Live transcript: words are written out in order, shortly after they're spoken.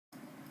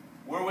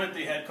We're with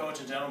the head coach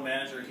and general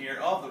manager here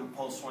of the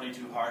Post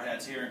 22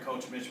 Hardhats here, and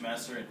Coach Mitch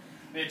Messer. And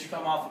Mitch, you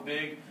come off a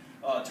big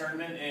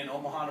tournament in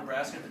Omaha,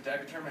 Nebraska, the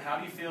Decker tournament. How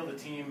do you feel the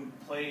team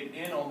played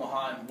in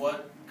Omaha, and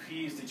what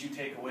keys did you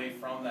take away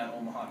from that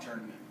Omaha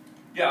tournament?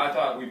 Yeah, I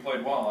thought we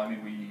played well. I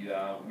mean,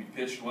 we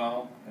pitched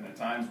well, and at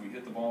times we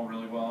hit the ball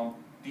really well.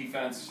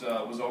 Defense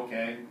was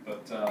okay,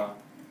 but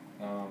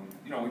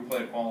we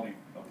played a quality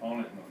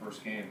opponent in the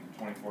first game,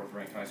 the 24th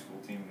ranked high school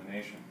team in the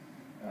nation.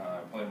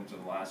 Played them to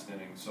the last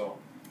inning. So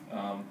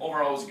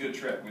overall, it was a good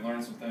trip. We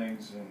learned some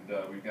things,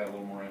 and we've got a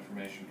little more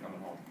information coming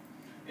home.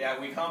 Yeah,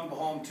 we come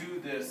home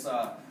to this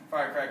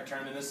Firecracker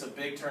tournament. This is a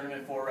big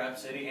tournament for Rapid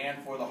City and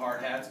for the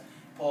Hardhats.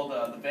 Pulled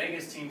the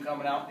Vegas team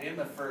coming out in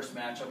the first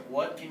matchup.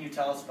 What can you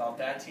tell us about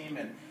that team,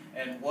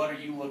 and what are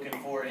you looking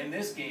for in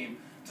this game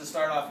to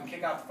start off and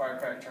kick off the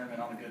Firecracker tournament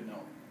on a good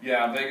note?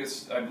 Yeah,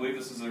 Vegas, I believe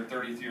this is their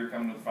 30th year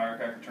coming to the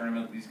Firecracker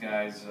tournament. These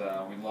guys,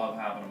 we love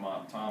having them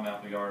up. Tom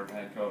Appleyard,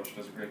 head coach,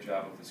 does a great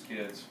job with his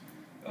kids.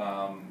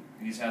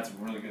 He's had some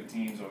really good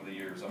teams over the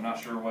years. I'm not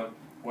sure what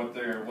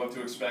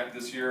to expect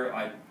this year.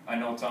 I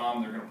know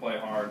Tom, they're going to play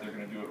hard, they're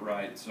going to do it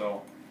right.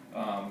 So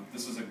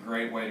this is a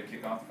great way to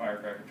kick off the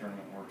Firecracker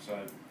tournament, and we're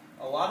excited.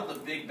 A lot of the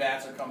big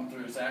bats are coming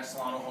through. Zach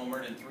Solano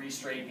homered in 3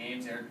 straight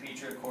games. Eric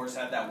Petrie, of course,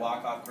 had that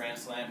walk-off grand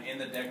slam in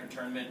the Decker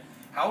tournament.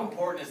 How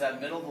important is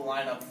that middle of the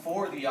lineup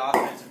for the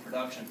offensive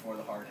production for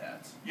the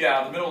Hardhats?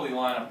 Yeah, the middle of the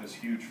lineup is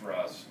huge for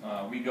us.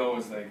 We go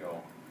as they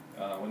go.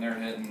 When they're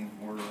hitting,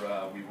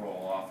 we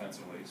roll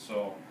offensively.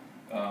 So,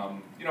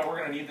 we're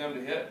going to need them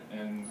to hit,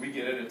 and we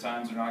get it. At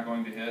times they're not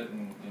going to hit,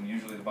 and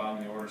usually the bottom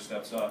of the order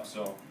steps up.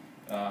 So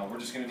we're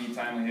just going to need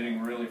timely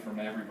hitting really from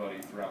everybody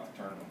throughout the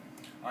tournament.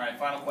 All right,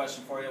 final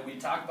question for you. We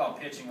talked about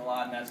pitching a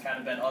lot, and that's kind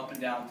of been up and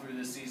down through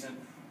this season.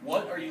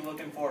 What are you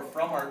looking for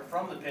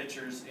from the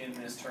pitchers in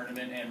this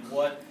tournament, and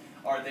what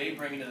are they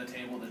bringing to the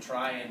table to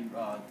try and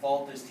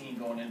vault this team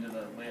going into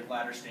the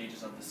latter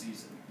stages of the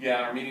season? Yeah,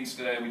 in our meetings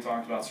today we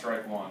talked about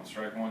strike one.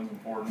 Strike one's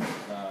important.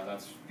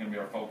 That's going to be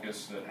our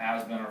focus. It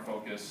has been our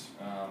focus.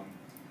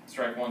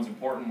 Strike one's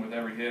important with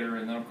every hitter,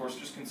 and then of course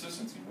just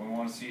consistency. We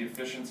want to see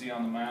efficiency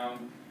on the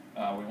mound.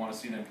 We want to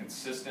see them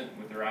consistent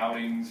with their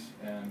outings,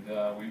 and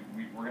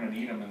we're going to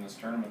need them in this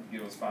tournament to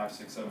give us 5,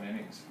 6, 7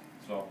 innings.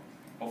 So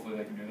hopefully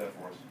they can do that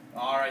for us.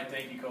 All right,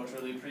 thank you, Coach.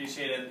 Really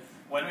appreciate it.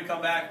 When we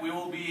come back, we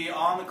will be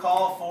on the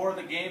call for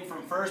the game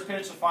from first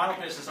pitch to final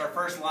pitch. This is our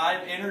first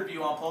live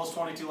interview on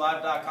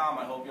Post22Live.com.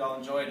 I hope you all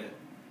enjoyed it.